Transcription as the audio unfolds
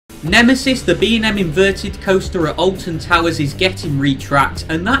Nemesis, the B&M Inverted Coaster at Alton Towers, is getting retracked,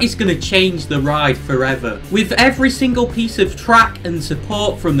 and that is going to change the ride forever. With every single piece of track and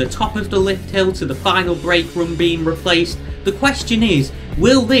support from the top of the lift hill to the final brake run being replaced, the question is,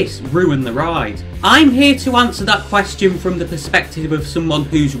 will this ruin the ride? I'm here to answer that question from the perspective of someone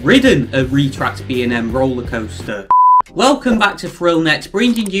who's ridden a retracked B&M roller coaster. Welcome back to ThrillNet,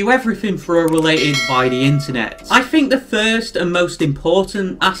 bringing you everything thrill related by the internet. I think the first and most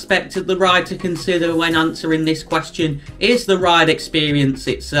important aspect of the ride to consider when answering this question is the ride experience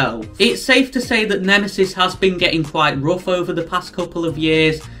itself. It's safe to say that Nemesis has been getting quite rough over the past couple of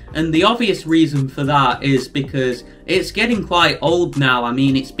years, and the obvious reason for that is because it's getting quite old now. I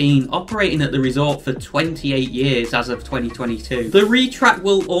mean, it's been operating at the resort for 28 years as of 2022. The retrack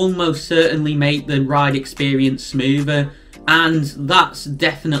will almost certainly make the ride experience smoother, and that's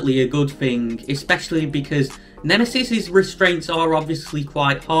definitely a good thing, especially because Nemesis's restraints are obviously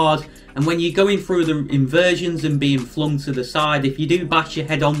quite hard, and when you're going through the inversions and being flung to the side, if you do bash your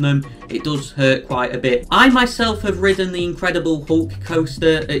head on them, it does hurt quite a bit. I myself have ridden the incredible Hulk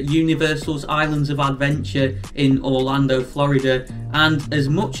coaster at Universal's Islands of Adventure in Orlando, Florida, and as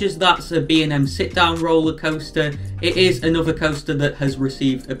much as that's a B&M sit-down roller coaster, it is another coaster that has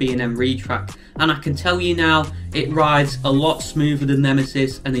received a B&M retrack, and I can tell you now, it rides a lot smoother than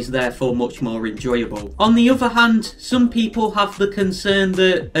Nemesis and is therefore much more enjoyable. On the other hand, some people have the concern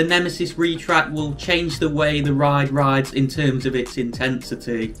that a Nemesis retrack will change the way the ride rides in terms of its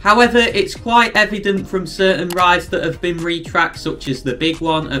intensity. However, it's quite evident from certain rides that have been retracked, such as the big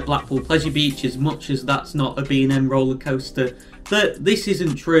one at Blackpool Pleasure Beach, as much as that's not a B&M roller coaster, that this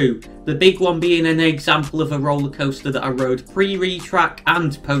isn't true. The big one being an example of a roller coaster that I rode pre-retrack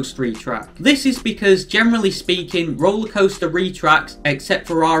and post-retrack. This is because, generally speaking, roller coaster retracks, except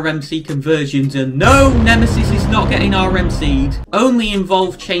for RMC conversions, and no, Nemesis is not getting RMC'd, only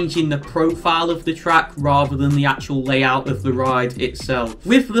involve changing the profile of the track rather than the actual layout of the ride itself,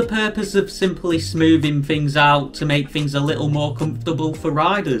 with the purpose of simply smoothing things out to make things a little more comfortable for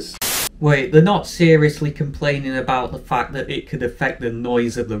riders. Wait, they're not seriously complaining about the fact that it could affect the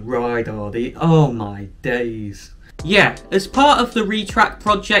noise of the ride, are they? Oh my days. Yeah, as part of the retrack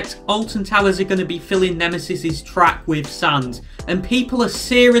project, Alton Towers are going to be filling Nemesis's track with sand, and people are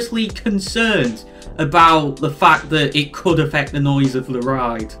seriously concerned about the fact that it could affect the noise of the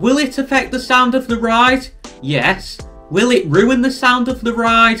ride. Will it affect the sound of the ride? Yes. Will it ruin the sound of the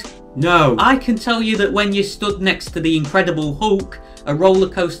ride? No. I can tell you that when you're stood next to the Incredible Hulk, a roller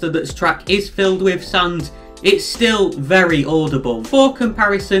coaster that's track is filled with sand, it's still very audible. For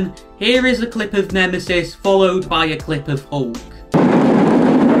comparison, here is a clip of Nemesis followed by a clip of Hulk.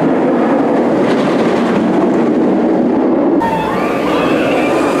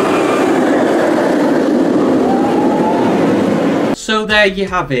 So there you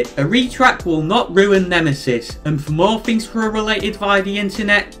have it, a retrack will not ruin Nemesis, and for more things thrill related via the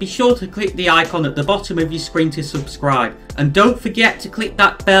internet, be sure to click the icon at the bottom of your screen to subscribe, and don't forget to click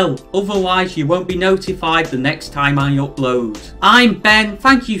that bell, otherwise you won't be notified the next time I upload. I'm Ben,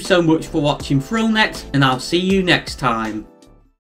 thank you so much for watching ThrillNet, and I'll see you next time.